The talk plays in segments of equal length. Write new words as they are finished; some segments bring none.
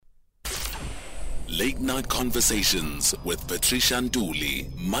Late Night Conversations with Patricia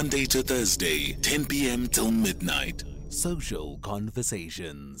Nduli, Monday to Thursday, 10 p.m. till midnight. Social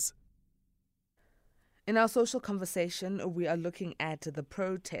Conversations. In our social conversation, we are looking at the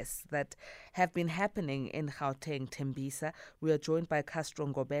protests that have been happening in Gauteng, Tembisa. We are joined by Castro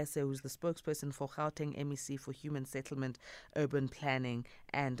Ngobese, who's the spokesperson for Gauteng MEC for Human Settlement, Urban Planning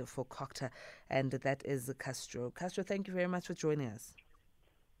and for CoGTA. And that is Castro. Castro, thank you very much for joining us.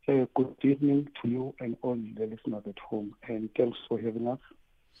 Good evening to you and all the listeners at home, and thanks for having us.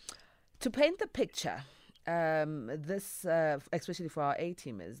 To paint the picture, especially for our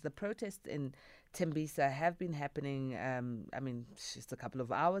A-teamers, the protests in Tembisa have been happening, just a couple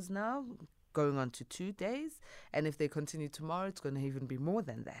of hours now, going on to 2 days. And if they continue tomorrow, it's going to even be more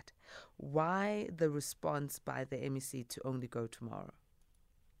than that. Why the response by the MEC to only go tomorrow?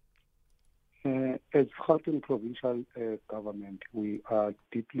 As Gauteng provincial government, we are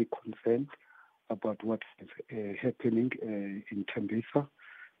deeply concerned about what is happening in Tembisa.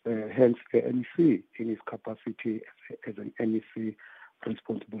 Hence, the MEC, in his capacity as an MEC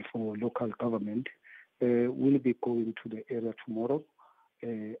responsible for local government, will be going to the area tomorrow,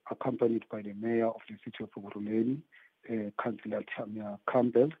 accompanied by the mayor of the city of Ekurhuleni, Councillor Tamia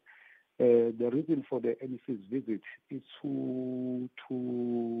Campbell. The reason for the MEC's visit is to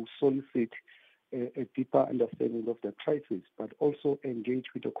solicit a deeper understanding of the crisis, but also engage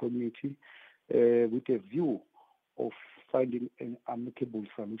with the community with a view of finding an amicable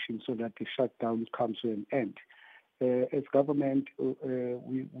solution so that the shutdown comes to an end. As government,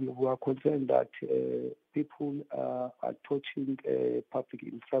 we are concerned that people are touching public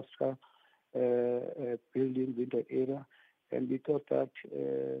infrastructure, buildings in the area, and we thought that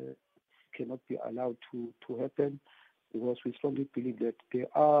cannot be allowed to happen, because we strongly believe that there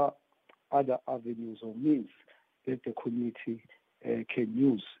are other avenues or means that the community can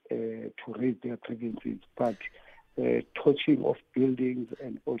use to raise their grievances. But touching of buildings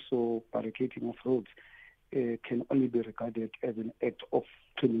and also barricading of roads can only be regarded as an act of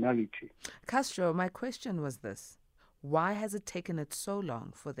criminality. Castro, my question was this. Why has it taken it so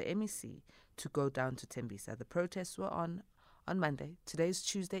long for the MEC to go down to Tembisa? The protests were on Monday. Today is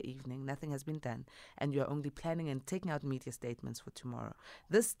Tuesday evening. Nothing has been done. And you're only planning and taking out media statements for tomorrow.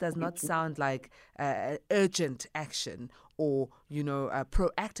 This does not sound like urgent action or,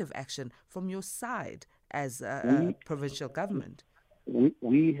 proactive action from your side as a provincial government.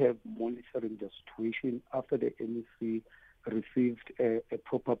 We have monitoring the situation after the MEC received a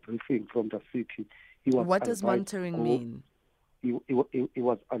proper briefing from the city. What does monitoring mean? He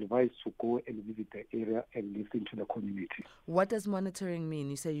was advised to go and visit the area and listen to the community. What does monitoring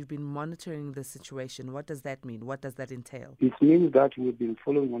mean? You say you've been monitoring the situation. What does that mean? What does that entail? It means that we've been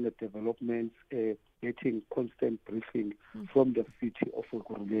following on the developments, getting constant briefing from the city of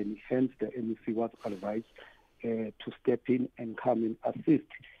Ekurhuleni. Hence, the MEC was advised to step in and come and assist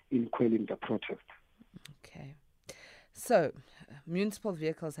in quelling the protest. Okay. So, municipal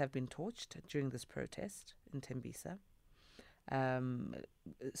vehicles have been torched during this protest in Tembisa.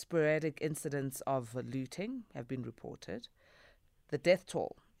 Sporadic incidents of looting have been reported. The death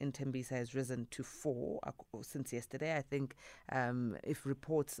toll in Tembisa has risen to 4 since yesterday. I think if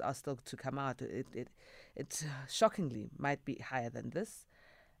reports are still to come out, it shockingly might be higher than this.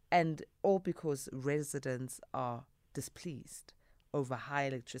 And all because residents are displeased over high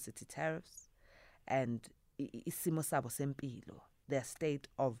electricity tariffs and isimo sabo sempilo, their state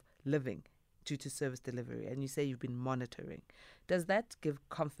of living due to service delivery. And you say you've been monitoring. Does that give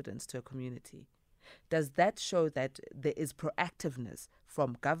confidence to a community? Does that show that there is proactiveness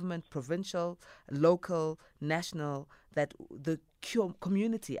from government, provincial, local, national, that the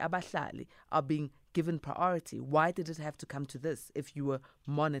community, abahlali, are being given priority? Why did it have to come to this if you were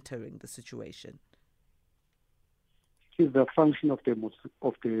monitoring the situation? It is the function of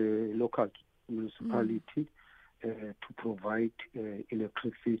the local municipality to provide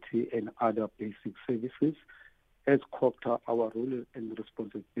electricity and other basic services. As CoGTA, our role and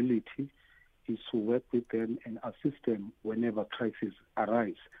responsibility is to work with them and assist them whenever crises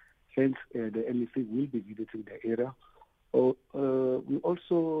arise. Hence, the MEC will be visiting the area. We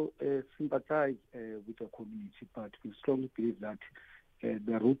also sympathize with the community, but we strongly believe that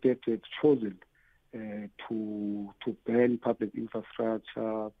the route that they've chosen to ban public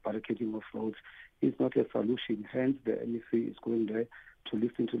infrastructure, barricading of roads, is not a solution. Hence, the MEC is going there to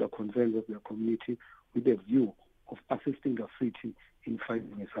listen to the concerns of the community with a view of assisting the city in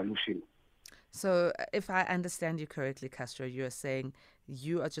finding a solution. So if I understand you correctly, Castro, you are saying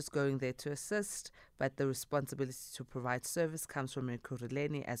you are just going there to assist, but the responsibility to provide service comes from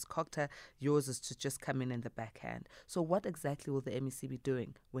Ekurhuleni as CoGTA. Yours is to just come in the backhand. So what exactly will the MEC be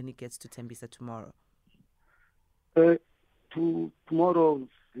doing when he gets to Tembisa tomorrow? Tomorrow's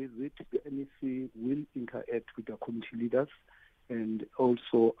visit, the MEC will interact with the community leaders, and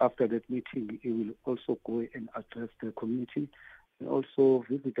also after that meeting, he will also go and address the community and also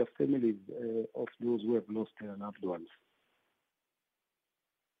visit the families of those who have lost their loved ones.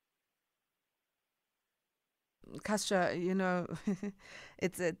 Castro,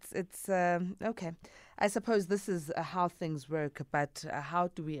 it's okay. I suppose this is how things work, but how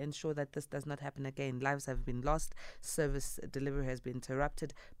do we ensure that this does not happen again? Lives have been lost, service delivery has been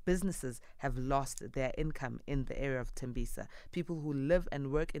interrupted, businesses have lost their income in the area of Tembisa. People who live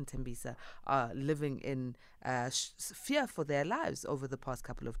and work in Tembisa are living in fear for their lives over the past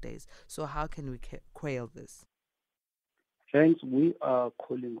couple of days. So how can we quail this? Hence, we are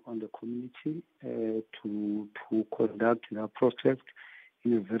calling on the community to conduct their protest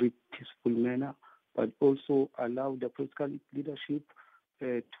in a very peaceful manner, but also allow the political leadership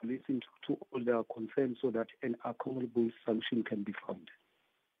to listen to all their concerns so that an accommodable solution can be found.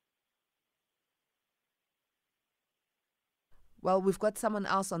 Well, we've got someone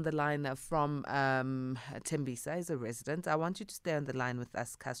else on the line from Tembisa. He's a resident. I want you to stay on the line with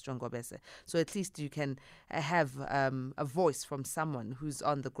us, Castro Ngobese, so at least you can have a voice from someone who's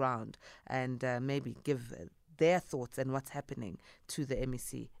on the ground and maybe give their thoughts and what's happening to the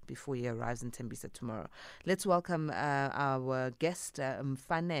MEC before he arrives in Tembisa tomorrow. Let's welcome our guest,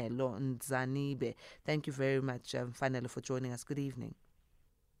 Mfanelo Nzanibe. Thank you very much, Mfanelo, for joining us. Good evening.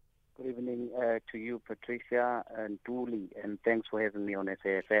 Good evening to you, Patricia and Dooley, and thanks for having me on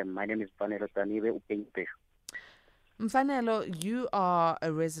SAFM. My name is Mfanelo Nzanibe. Mfanelo, you are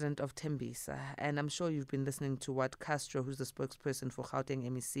a resident of Tembisa, and I'm sure you've been listening to what Castro, who's the spokesperson for Gauteng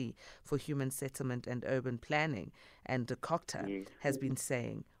MEC for Human Settlement and Urban Planning, and the CoGTA, has been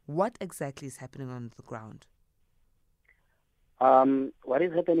saying. What exactly is happening on the ground? What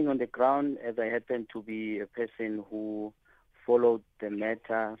is happening on the ground, as I happen to be a person who followed the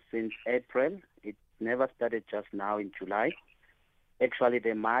matter since April. It never started just now in July. Actually,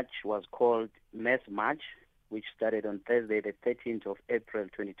 the march was called Mass March, which started on Thursday, the 13th of April,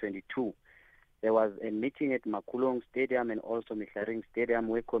 2022. There was a meeting at Makulong Stadium and also Mihlaring Stadium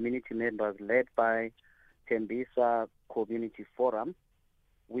where community members led by Tembisa Community Forum,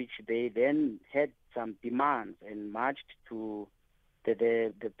 which they then had some demands and marched to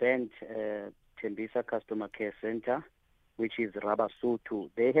the banned Tembisa Customer Care Center, which is Rabasutu.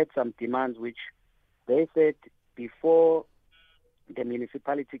 They had some demands which they said before the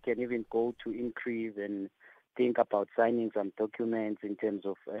municipality can even go to increase and think about signing some documents in terms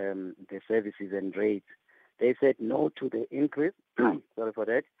of the services and rates. They said no to the increase, sorry for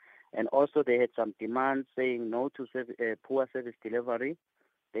that, and also they had some demands saying no to poor service delivery.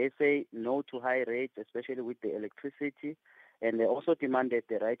 They say no to high rates, especially with the electricity, and they also demanded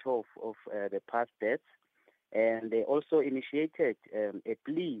the write-off of the past debts. And they also initiated a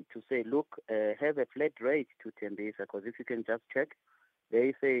plea to say, look, have a flat rate to Tembisa, because if you can just check,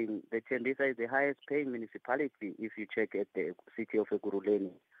 they're saying that Tembisa is the highest paying municipality if you check at the city of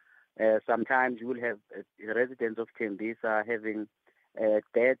Ekurhuleni. Sometimes you will have residents of Tembisa having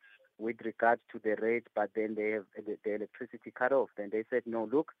debts with regards to the rate, but then they have the electricity cut off. Then they said, no,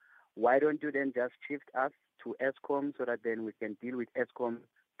 look, why don't you then just shift us to Eskom so that then we can deal with Eskom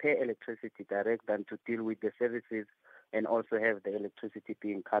pay electricity direct than to deal with the services and also have the electricity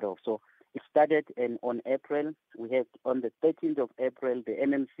being cut off. So it started on April. We had on the 13th of April, the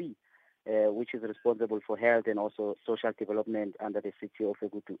MMC, which is responsible for health and also social development under the city of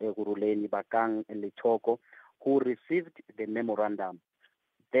Ekurhuleni, Bakang and Letoko, who received the memorandum.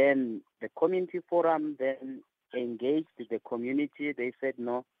 Then the community forum then engaged the community. They said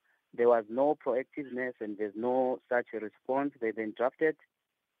no, there was no proactiveness and there's no such a response. They then drafted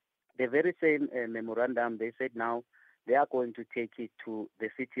the very same memorandum. They said now they are going to take it to the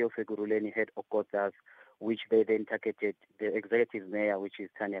city of Ekurhuleni headquarters, which they then targeted the executive mayor, which is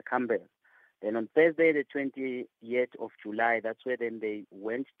Tanya Campbell. Then on Thursday, the 20th of July, that's where then they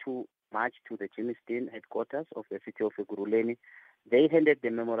went to march to the Jimistin headquarters of the city of Ekurhuleni. They handed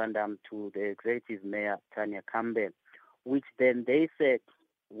the memorandum to the executive mayor, Tanya Campbell, which then they said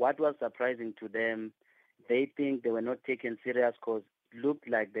what was surprising to them, they think they were not taken serious because looked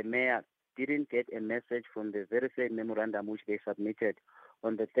like the mayor didn't get a message from the very same memorandum which they submitted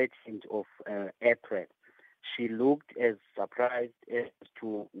on the 13th of April. She looked as surprised as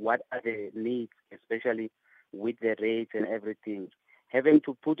to what are the needs, especially with the rates and everything. having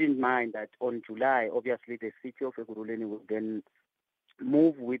to put in mind that on July, obviously the city of Ekurhuleni will then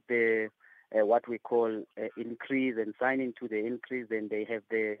move with the what we call increase and sign into the increase, and they have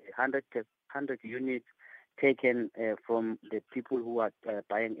the 100 units taken from the people who are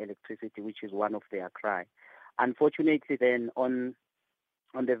buying electricity, which is one of their cry. Unfortunately, then on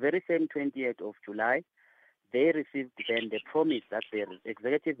the very same 28th of July, they received then the promise that the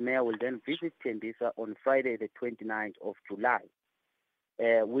executive mayor will then visit Tembisa on Friday, the 29th of July,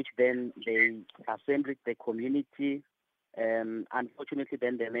 which then they assembled the community. Unfortunately,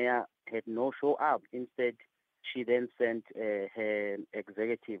 then the mayor had no show up. Instead, she then sent her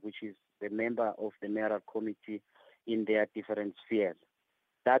executive, which is the member of the mayoral committee in their different spheres.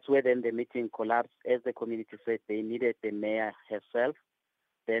 That's where then the meeting collapsed. As the community said, they needed the mayor herself.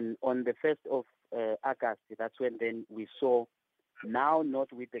 Then on the 1st of August, that's when then we saw, now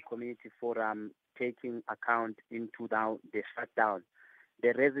not with the community forum taking account into now the shutdown.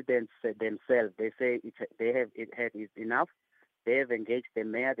 The residents themselves, they say it's enough. They have engaged the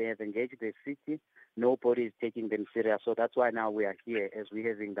mayor, they have engaged the city. Nobody is taking them serious. So that's why now we are here as we're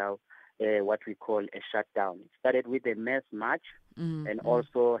having now what we call a shutdown. It started with the mass march and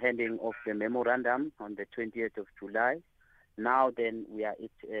also handing off the memorandum on the 20th of July. Now then we are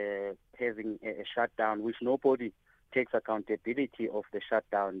having a shutdown, which nobody takes accountability of the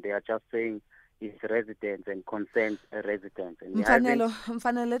shutdown. They are just saying it's residents and concerned residents. And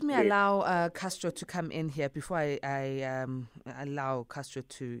Mfanelo, let me Yes. allow Castro to come in here before I allow Castro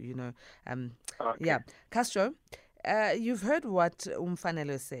to, Okay. Yeah. Castro, you've heard what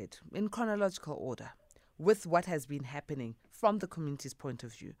Mfanelo said in chronological order with what has been happening from the community's point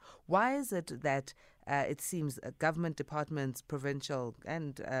of view. Why is it that it seems government departments, provincial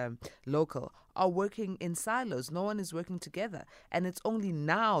and local, are working in silos? No one is working together. And it's only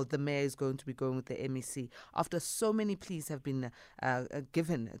now the mayor is going to be going with the MEC after so many pleas have been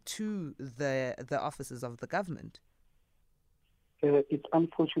given to the offices of the government. It's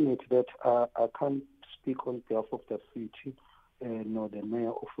unfortunate that I can't speak on behalf of the city nor the mayor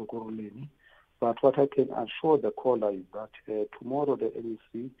of Ekurhuleni. But what I can assure the caller is that tomorrow the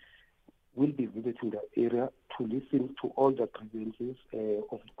MEC will be visiting the area to listen to all the grievances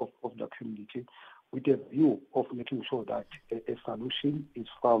of the community with a view of making sure that a solution is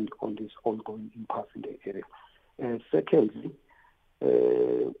found on this ongoing impasse in the area. Secondly,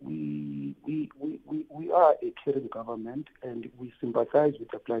 we are a caring government and we sympathize with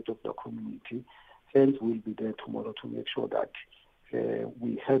the plight of the community. Hence, we'll be there tomorrow to make sure that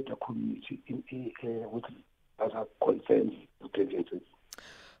we help the community with other concerns and grievances.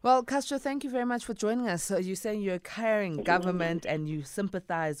 Well, Castro, thank you very much for joining us. So you're saying you're a caring government and you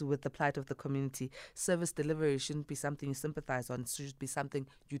sympathize with the plight of the community. Service delivery shouldn't be something you sympathize on. It should be something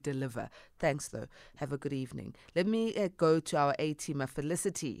you deliver. Thanks, though. Have a good evening. Let me go to our A-teamer,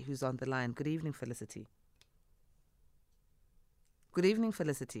 Felicity, who's on the line. Good evening, Felicity. Good evening,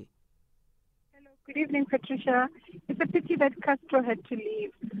 Felicity. Good evening, Patricia. It's a pity that Castro had to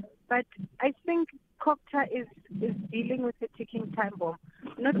leave, but I think CoGTA is dealing with a ticking time bomb,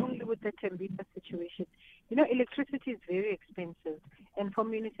 not only with the Tembisa situation. Electricity is very expensive, and for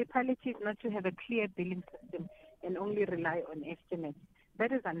municipalities not to have a clear billing system and only rely on estimates,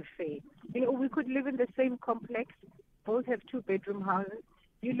 that is unfair. We could live in the same complex, both have 2-bedroom houses.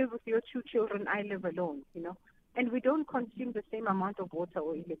 You live with your 2 children, I live alone, and we don't consume the same amount of water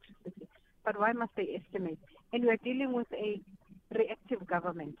or electricity. But why must they estimate? And we're dealing with a reactive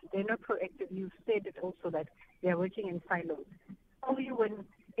government. They're not proactive. You've said it also that they're working in silos. Only when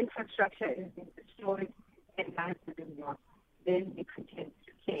infrastructure is destroyed and lives are being lost, then they pretend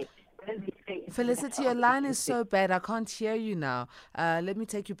to care. Felicity, your line is so bad. I can't hear you now. Let me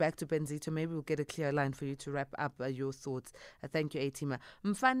take you back to Benzito. Maybe we'll get a clear line for you to wrap up your thoughts. Thank you, Atima.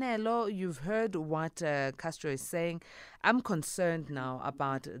 Mfanelo, you've heard what Castro is saying. I'm concerned now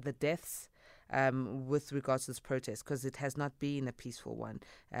about the deaths with regards to this protest, because it has not been a peaceful one.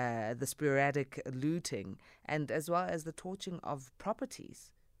 The sporadic looting and as well as the torching of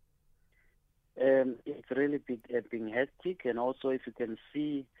properties. It's really being hectic, and also if you can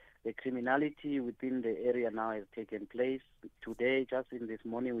see the criminality within the area now has taken place. Today, just in this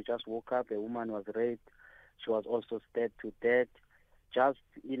morning, we just woke up, a woman was raped. She was also stabbed to death just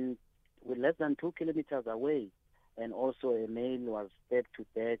with less than 2 kilometers away. And also a male was stabbed to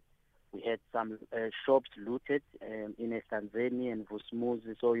death. We had some shops looted in Estanzeni and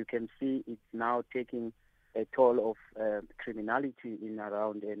Vusmuzi. So you can see it's now taking a toll of criminality in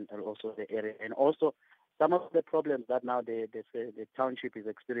around and also the area. And also some of the problems that now the township is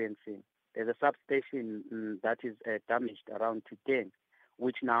experiencing. There's a substation that is damaged around Titen,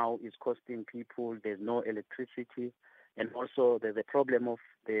 which now is costing people. There's no electricity. And also there's a problem of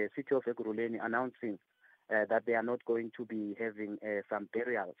the city of Ekurhuleni announcing that they are not going to be having some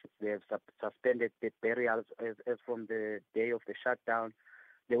burials. They have suspended the burials as from the day of the shutdown.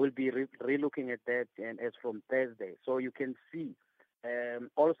 They will be re-looking at that and as from Thursday. So you can see.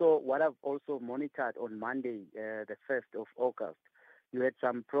 Also, what I've also monitored on Monday, the 1st of August, you had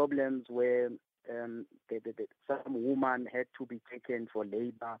some problems where some woman had to be taken for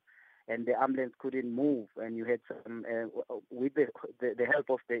labor and the ambulance couldn't move, and you had some, with the help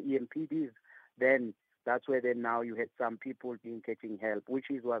of the EMPDs, then that's where then now you had some people getting help, which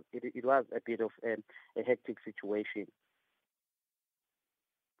it was a bit of a hectic situation.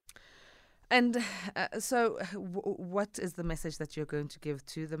 And so what is the message that you're going to give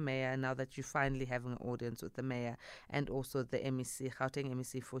to the mayor now that you're finally having an audience with the mayor and also the MEC, Gauteng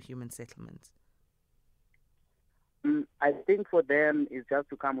MEC for Human Settlements? I think for them it's just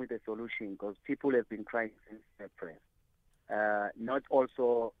to come with a solution, because people have been crying since April. Not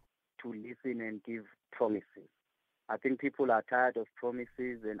also to listen and give promises. I think people are tired of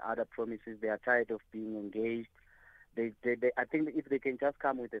promises and other promises. They are tired of being engaged. I think if they can just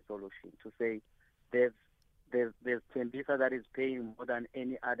come with a solution to say there's Tembisa that is paying more than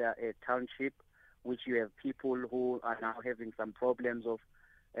any other township, which you have people who are now having some problems of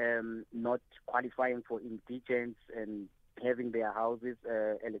not qualifying for indigents and having their houses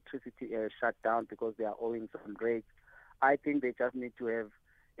electricity shut down because they are owing some rates. I think they just need to have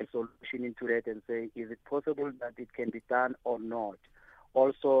a solution into that and say, is it possible that it can be done or not?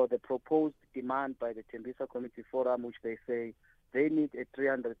 Also, the proposed demand by the Tembisa Community Forum, which they say they need a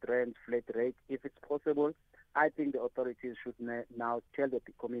 300 rand flat rate. If it's possible, I think the authorities should now tell the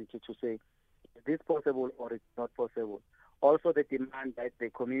community to say, is this possible or it's not possible? Also, the demand that the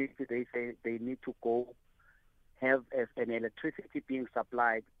community, they say they need to go have an electricity being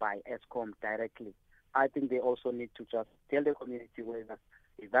supplied by ESCOM directly. I think they also need to just tell the community whether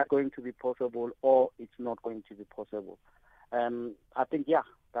is that going to be possible or it's not going to be possible. I think,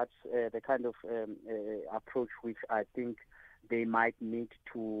 that's the kind of approach which I think they might need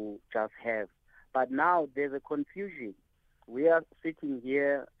to just have. But now there's a confusion. We are sitting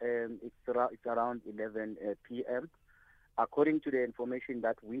here, it's around 11 p.m. According to the information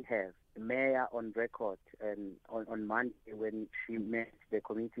that we have, the mayor on record and on Monday when she met the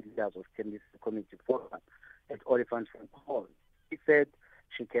community leaders of Tembisa Community Forum at Oliphant Hall, she said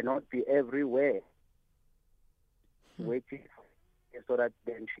she cannot be everywhere waiting so that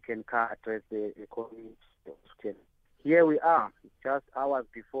then she can address the community. Here we are, just hours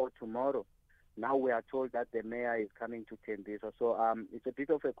before tomorrow. Now we are told that the mayor is coming to Tembisa. So it's a bit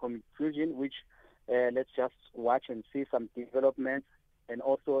of a confusion, which let's just watch and see some developments. And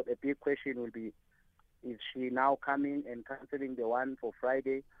also a big question will be, is she now coming and cancelling the one for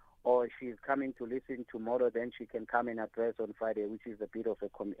Friday, or she's coming to listen tomorrow, then she can come and address on Friday, which is a bit of a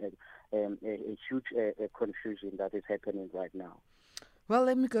huge confusion that is happening right now. Well,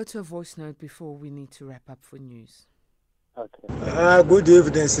 let me go to a voice note before we need to wrap up for news. Okay. Good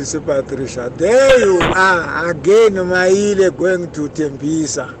evening, Sister Patricia. There you are again, Maile going to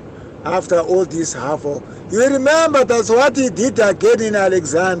Tembisa after all this havoc. You remember that's what he did again in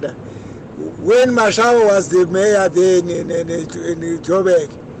Alexander when Mashao was the mayor then in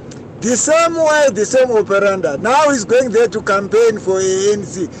Joburg. The same way, the same operanda. Now he's going there to campaign for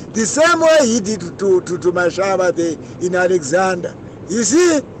ANC. The same way he did to Mashaba there in Alexander. You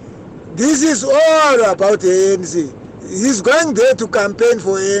see, this is all about the ANC. He's going there to campaign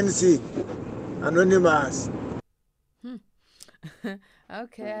for ANC. Anonymous.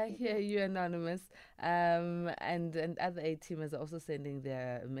 Okay, I hear you, Anonymous. And other A-teamers are also sending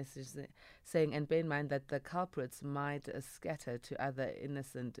their message saying, and bear in mind that the culprits might scatter to other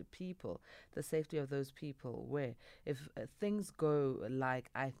innocent people. The safety of those people, where if things go like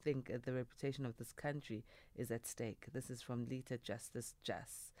I think the reputation of this country is at stake. This is from Lita Justice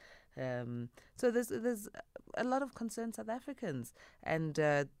Just. So there's a lot of concerned South Africans, and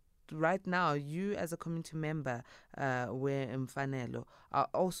right now you as a community member where Mfanelo are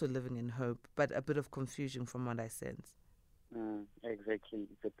also living in hope, but a bit of confusion from what I sense. Exactly,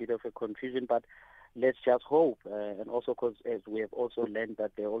 it's a bit of a confusion, but let's just hope, and also because as we have also learned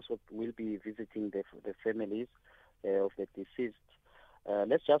that they also will be visiting the families of the deceased.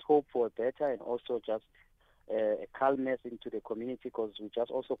 Let's just hope for better, and also just a calmness into the community, because we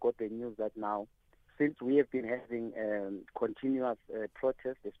just also got the news that now, since we have been having continuous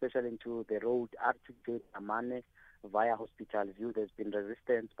protests, especially into the road Article Amane via Hospital View, there's been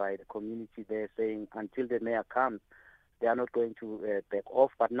resistance by the community there saying until the mayor comes, they are not going to back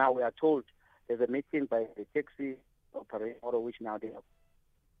off. But now we are told there's a meeting by the taxi operator, which now they are.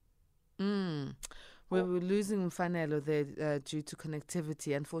 We're losing Mfanelo there due to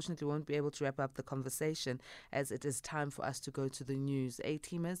connectivity. Unfortunately, we won't be able to wrap up the conversation as it is time for us to go to the news.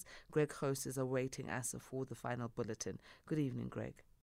 A-teamers, Greg Host is awaiting us for the final bulletin. Good evening, Greg.